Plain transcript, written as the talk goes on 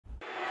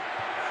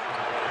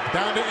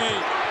Down to 8.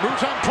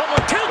 Moves on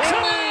Puller. Takes it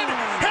in.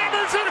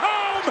 Hammers it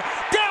home.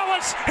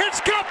 Dallas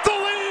has got the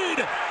lead.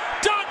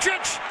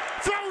 Doncic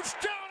throws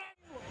down.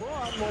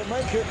 LeBron will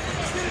make it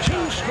 2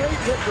 straight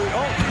victories.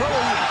 Oh,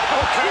 Curry.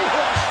 Okay.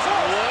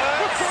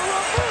 With the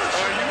reverse.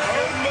 Are you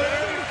good,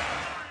 man?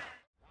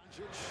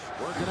 Doncic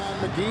working on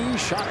McGee.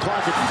 Shot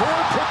clock at 4.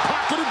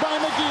 Pickpocketed by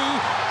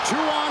McGee.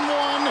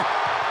 2-on-1.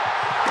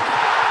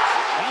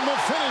 And the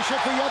finish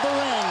at the other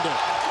end.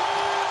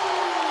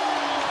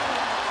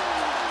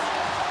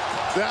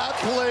 That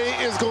play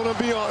is going to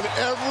be on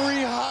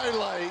every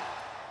highlight.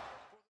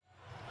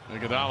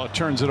 Iguodala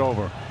turns it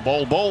over.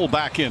 Bol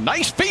back in.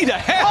 Nice feed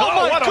ahead.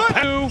 Oh my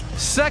goodness. 2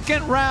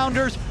 second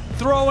rounders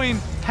throwing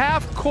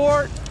half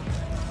court,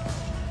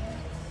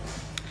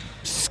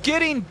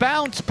 skidding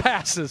bounce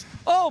passes.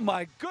 Oh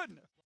my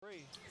goodness.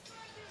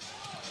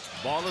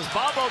 Ball is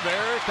bobbled.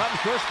 There comes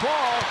Chris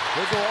Paul.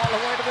 He'll go all the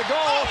way to the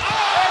goal.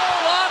 It's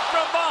blocked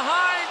from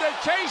behind. A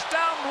chase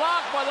down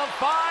block by the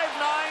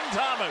 5'9"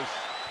 Thomas.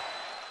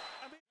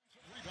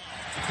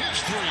 His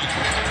 3.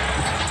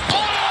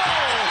 Oh!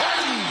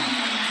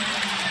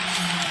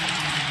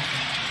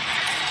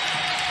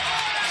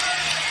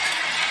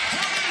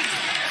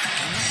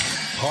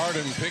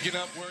 Harden picking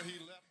up where he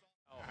left.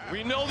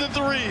 We know the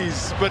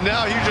threes, but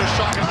now he's just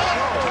shocking. Oh,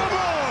 come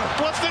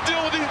on! What's the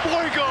deal with these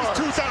point guards?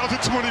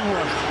 2021.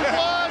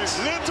 What?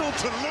 Little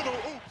to little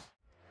oops.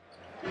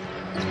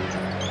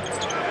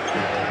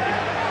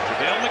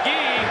 JaVale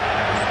McGee,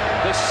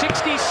 the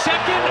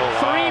 62nd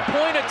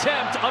three-point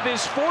attempt of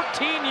his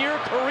 14-year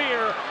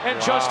career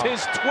and just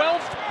his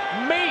 12th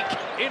make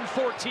in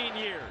 14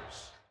 years.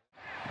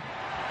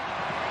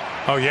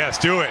 Oh, yes,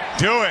 do it.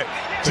 Do it.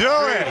 Do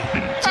it.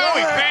 Oh,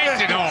 he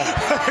bangs it home.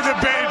 Look at the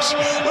bench.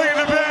 Look at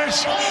the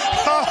bench.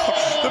 Oh,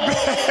 the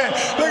bench.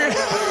 Look at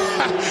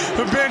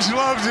the bench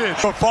loves it.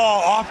 The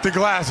fall off the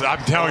glass. I'm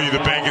telling you, the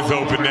bank is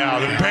open now.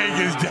 The bank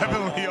is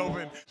definitely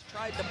open.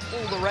 Tried to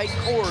pull the right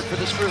cord for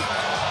this group.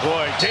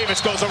 Boy, Davis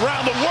goes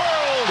around the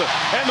world,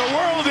 and the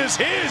world is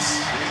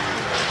his.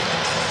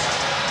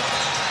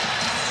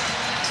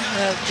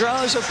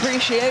 Draws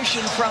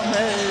appreciation from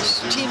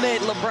his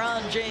teammate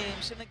LeBron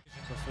James.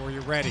 Before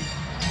you're ready.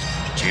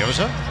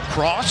 Gioza,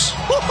 cross,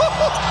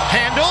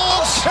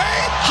 handles,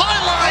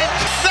 highlight.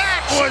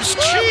 That was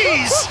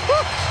cheese.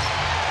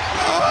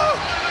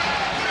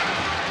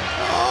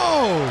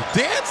 Oh,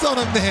 dance on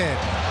him then.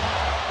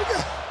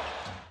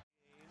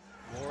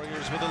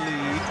 Warriors with a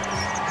lead.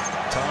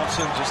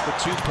 Thompson just the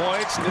 2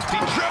 points. Nifty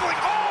dribbling.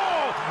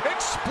 Oh!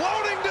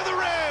 Exploding to the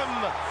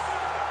rim.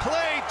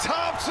 Klay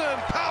Thompson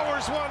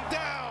powers one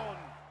down.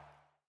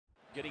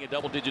 Getting a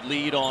double-digit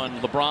lead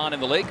on LeBron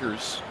and the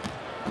Lakers.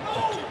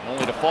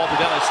 Only to falter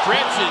down the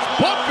stretches.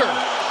 Booker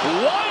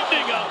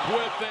winding up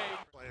with a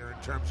Player in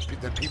terms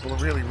that people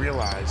really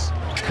realize.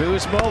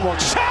 Kuzma will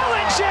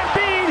challenge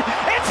Embiid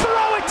and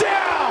throw it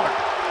down.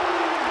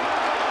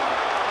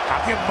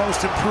 I'll give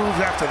most improved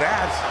after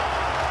that.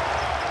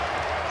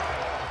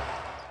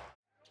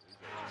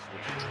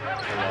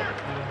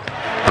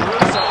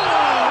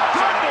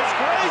 Goodness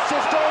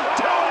gracious, don't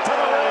tell it to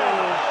the rim.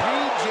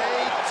 PJ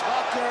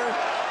Tucker,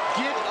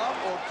 get up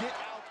or get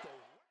out the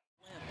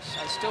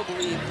I still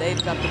believe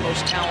they've got the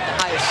most talent, the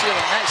highest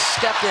ceiling. Nice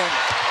step in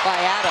by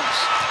Adams.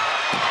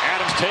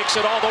 Adams takes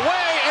it all the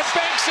way and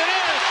banks it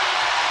in.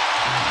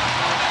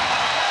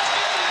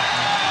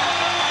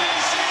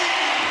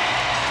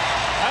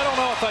 I don't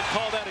know if I'd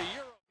call that a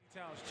Euro.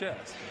 Town's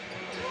chest.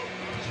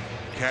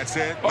 Cat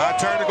said, my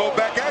turn to go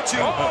back at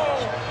you.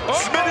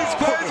 Smitty's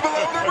plays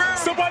below the rim.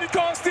 Somebody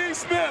call Steve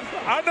Smith.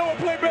 I know a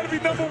play better be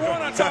number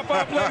 1 on top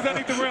 5 plays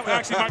underneath the rim.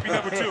 Actually, might be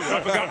number 2.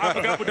 I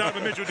forgot what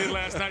Donovan Mitchell did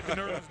last night. The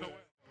nerves.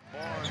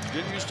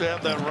 Didn't used to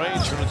have that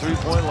range from the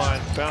three-point line.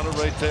 Found it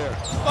right there.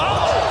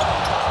 Oh!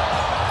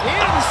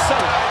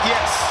 Inside,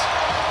 yes.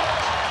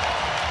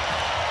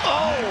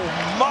 Oh,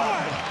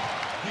 my.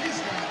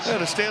 Had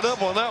to stand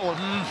up on that one.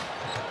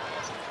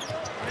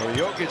 Well,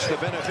 Jokic the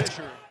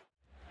beneficiary.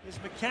 His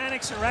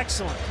mechanics are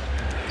excellent.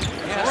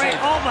 Great.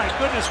 Oh, my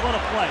goodness, what a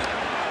play.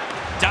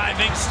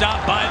 Diving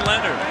stop by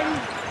Leonard.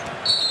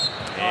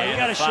 Oh, you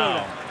got to show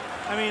that.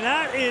 I mean,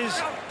 that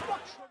is...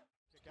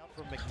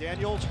 From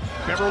McDaniels,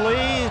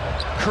 Beverly,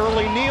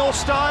 Curly Neal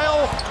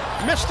style,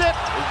 missed it,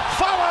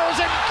 follows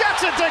and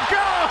gets it to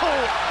go!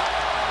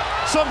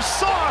 Some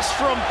sauce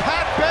from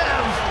Pat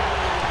Bev.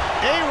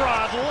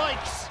 A-Rod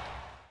likes.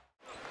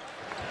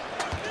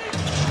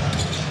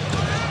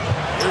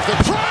 There's the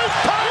drive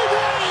by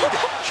Wade.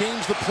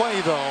 Change the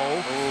play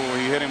though. Oh,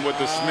 he hit him with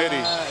the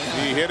Smitty.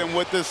 He hit him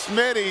with the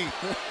Smitty.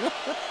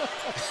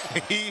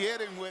 He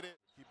hit him with it.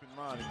 Keep in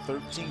mind,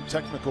 13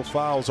 technical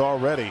fouls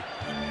already.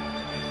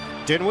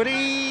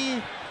 Dinwiddie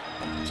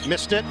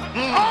missed it.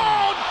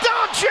 Oh,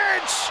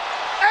 Doncic!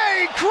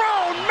 A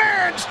grown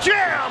man's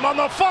jam on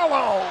the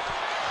follow.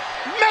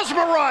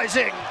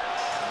 Mesmerizing.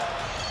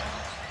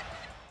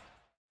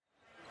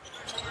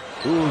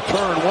 Ooh,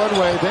 turn one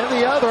way, then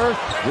the other.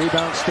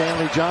 Rebound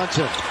Stanley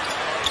Johnson.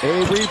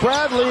 Avery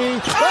Bradley.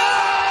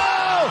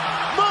 Oh!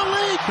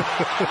 Malik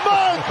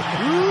Monk!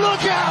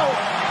 Look out!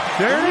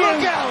 There it Look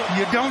is. out.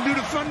 You don't do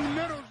the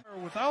fundamentals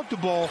without the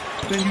ball,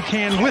 then you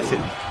can with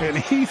it. And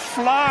he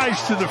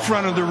flies to the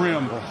front of the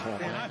rim.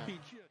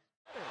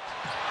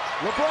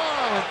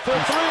 LeBron for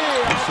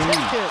three. I'll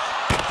take it.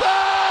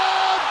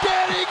 Oh,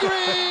 Danny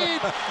Green!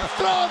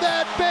 Throw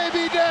that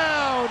baby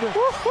down.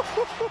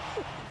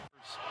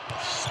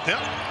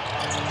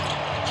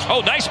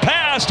 Oh, nice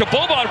pass to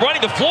Boban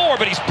running the floor,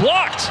 but he's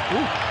blocked.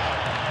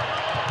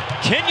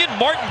 Kenyon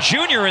Martin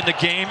Jr. in the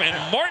game, and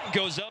Martin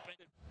goes up.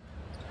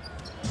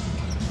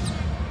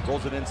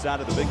 Rolls it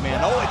inside of the big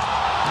man. Oh, it's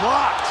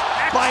blocked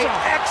by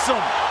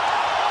Exum.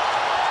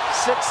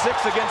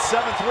 6-6 against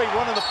 7-3,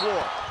 running the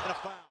floor. And a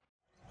foul.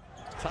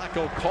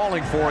 Taco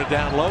calling for it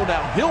down low.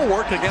 Now he'll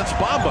work against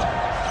Bamba.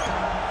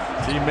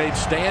 Teammate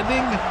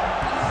standing.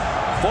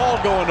 Fall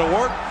going to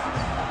work.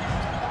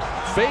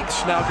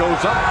 Fakes, now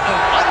goes up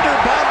and under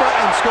Bamba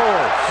and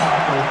scores.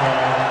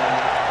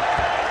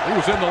 He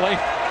was in the lane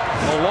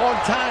a long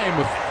time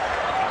with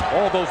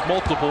all those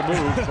multiple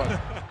moves. But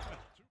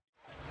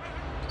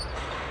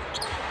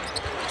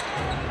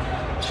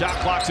Shot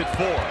clock's at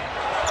 4.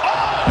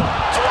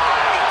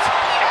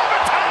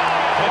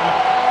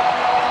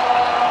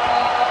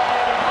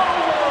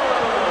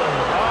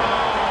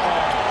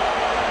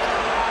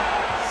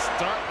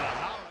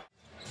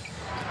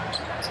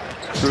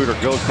 Schroeder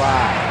goes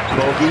by.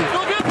 Bogey.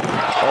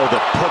 Oh,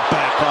 the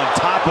putback on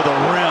top of the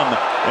rim.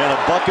 And a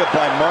bucket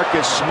by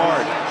Marcus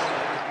Smart.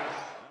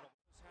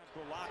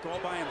 All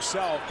by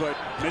himself, but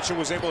Mitchell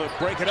was able to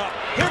break it up.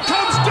 Here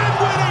comes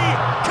Dinwiddie!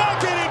 Can't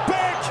get it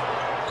back!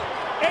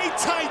 A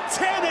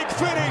titanic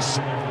finish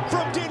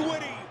from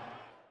Dinwiddie.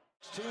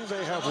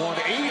 They have won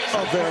 8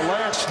 of their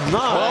last 9.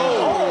 Wow.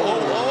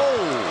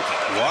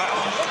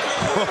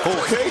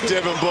 Okay,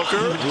 Devin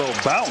Booker. A little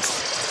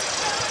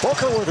bounce.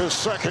 Booker with his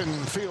second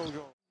field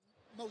goal.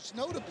 Most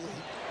notably,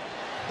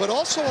 but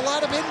also a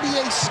lot of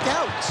NBA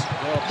scouts.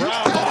 You've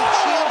got a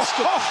chance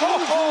to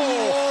prove who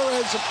you are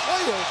as a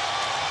player.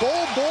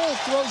 Bol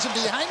throws it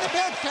behind the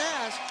back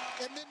pass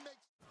and then makes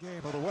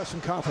Game of the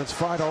Western Conference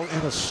Final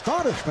in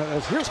astonishment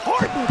as here's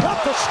Harden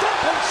got the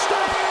step and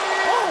step.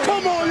 Oh,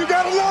 come on, you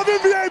gotta love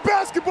NBA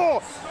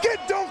basketball. Get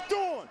dunked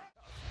on.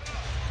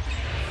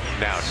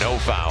 Now no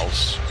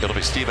fouls. It'll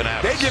be Steven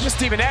Adams. They give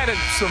Steven Adams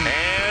some.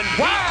 And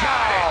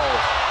wow,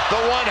 the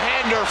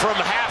one-hander from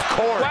half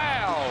court. Wow.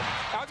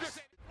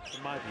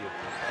 In my view.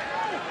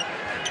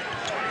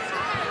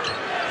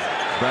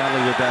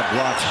 Bradley with that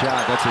block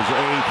shot. That's his 8th.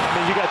 I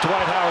mean, you got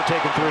Dwight Howard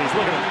taking threes.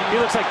 Look at him. He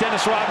looks like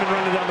Dennis Rodman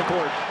running down the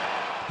court.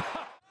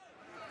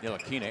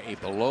 Ntilikina, a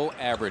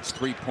below-average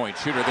three-point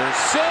shooter. There's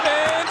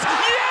Simmons.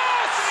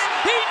 Yes!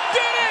 He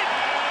did it!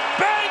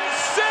 Ben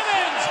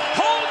Simmons!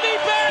 Hold me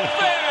back,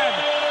 fan!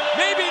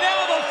 Maybe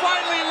now they'll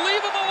finally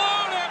leave him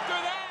alone after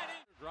that.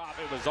 Drop.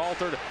 It was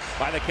altered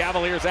by the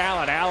Cavaliers.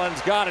 Allen's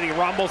got it. He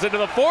rumbles into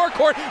the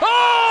forecourt.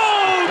 Oh!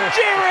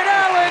 Jared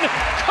Allen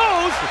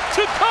coast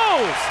to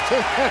coast.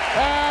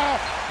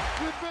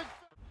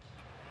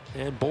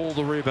 And Bol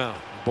the rebound.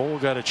 Bol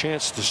got a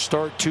chance to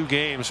start 2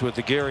 games with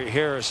the Gary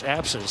Harris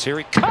absence. Here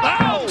he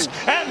comes,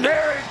 and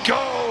there it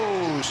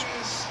goes.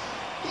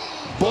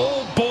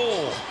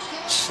 Bol,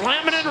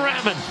 slamming and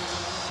ramming.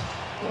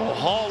 Well,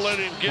 Hall let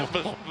him get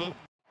the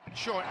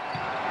short.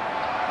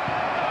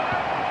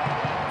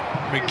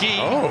 McGee.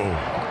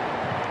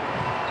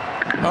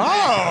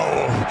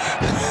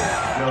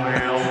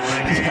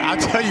 I'll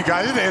tell you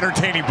guys, it's an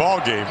entertaining ball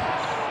game.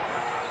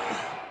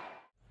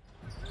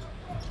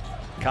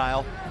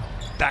 Kyle.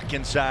 Back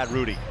inside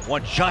Rudy.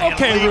 One giant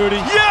lead. Rudy.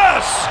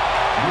 Yes!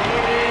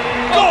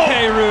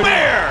 Okay, Rudy.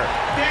 There!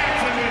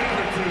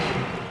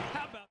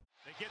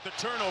 They get the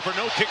turnover.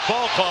 No kick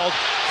ball called.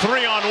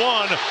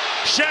 3-on-1.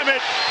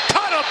 Shamet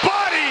caught a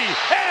body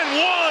and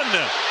one.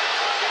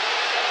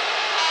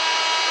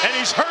 And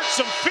he's hurt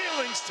some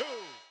feelings too.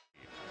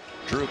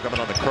 Drew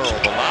coming on the curl.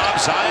 The lob.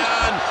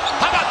 Zion.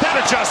 How about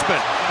that adjustment?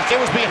 It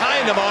was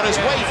behind him on his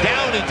way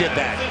down. He did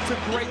that. It's a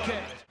great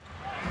catch.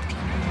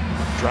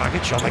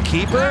 Dragic on the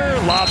keeper,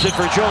 lobs it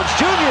for Jones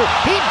Jr.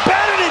 He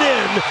batted it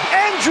in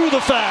and drew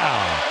the foul.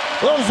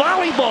 A little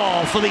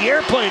volleyball for the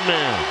airplane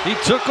man. He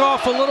took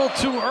off a little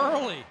too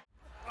early.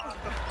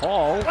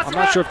 Hall, I'm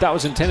not sure if that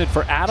was intended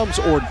for Adams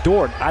or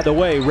Dort. Either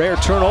way, rare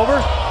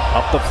turnover.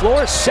 Up the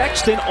floor,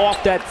 Sexton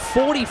off that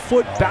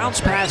 40-foot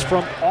bounce pass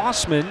from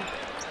Osman.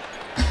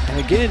 And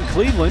again,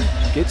 Cleveland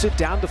gets it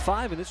down to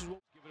 5, and this is what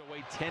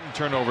 10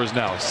 turnovers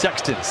now.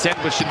 Sexton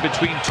sandwiched in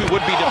between 2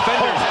 would-be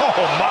defenders.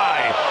 Oh my!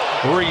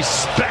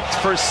 Respect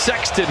for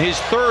Sexton, his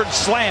 3rd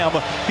slam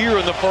here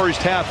in the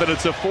first half, and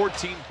it's a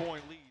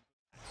 14-point lead.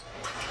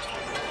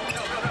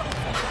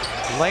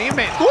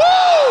 Layman. Woo!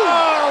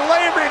 Oh,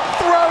 Layman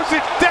throws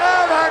it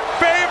down on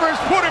Favors,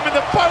 put him in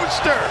the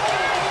poster.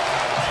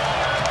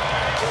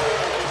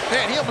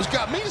 Man, he almost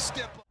got me to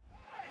step up.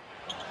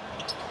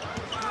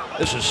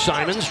 This is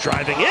Simons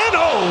driving in.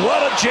 Oh,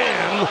 what a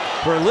jam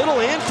for little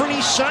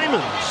Anthony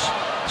Simons.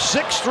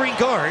 6'3"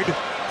 guard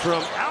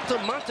from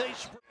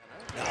Altamonte.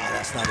 No,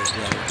 that's not his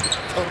brother.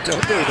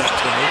 Don't do that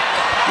to me.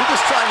 You're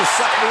just trying to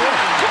suck me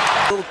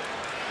in.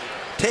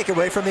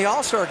 takeaway from the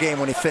All-Star game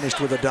when he finished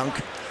with a dunk.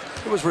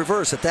 It was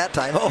reverse at that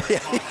time. Oh,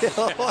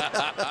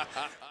 yeah.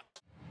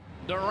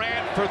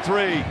 Durant for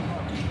three.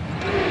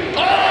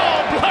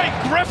 Oh, Blake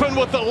Griffin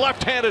with the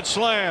left-handed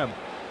slam.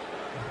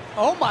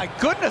 Oh, my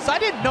goodness. I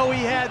didn't know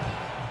he had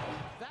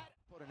that.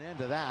 Put an end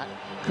to that.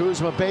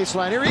 Kuzma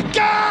baseline. Here he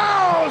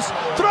goes!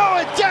 Throw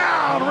it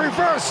down!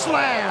 Reverse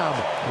slam!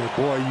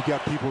 Hey, boy, you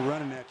got people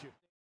running at you.